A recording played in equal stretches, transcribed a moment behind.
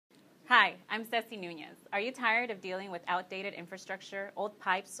Hi, I'm Cecy Nunez. Are you tired of dealing with outdated infrastructure, old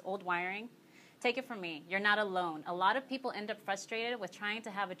pipes, old wiring? Take it from me, you're not alone. A lot of people end up frustrated with trying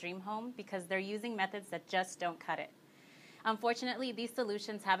to have a dream home because they're using methods that just don't cut it. Unfortunately, these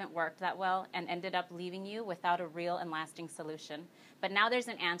solutions haven't worked that well and ended up leaving you without a real and lasting solution. But now there's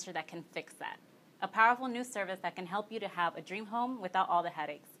an answer that can fix that. A powerful new service that can help you to have a dream home without all the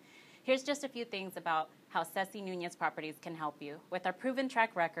headaches. Here's just a few things about how Cecy Nunez Properties can help you. With our proven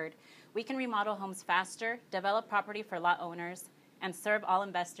track record, we can remodel homes faster, develop property for lot owners, and serve all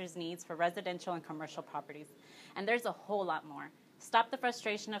investors' needs for residential and commercial properties. And there's a whole lot more. Stop the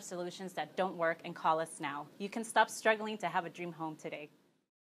frustration of solutions that don't work and call us now. You can stop struggling to have a dream home today.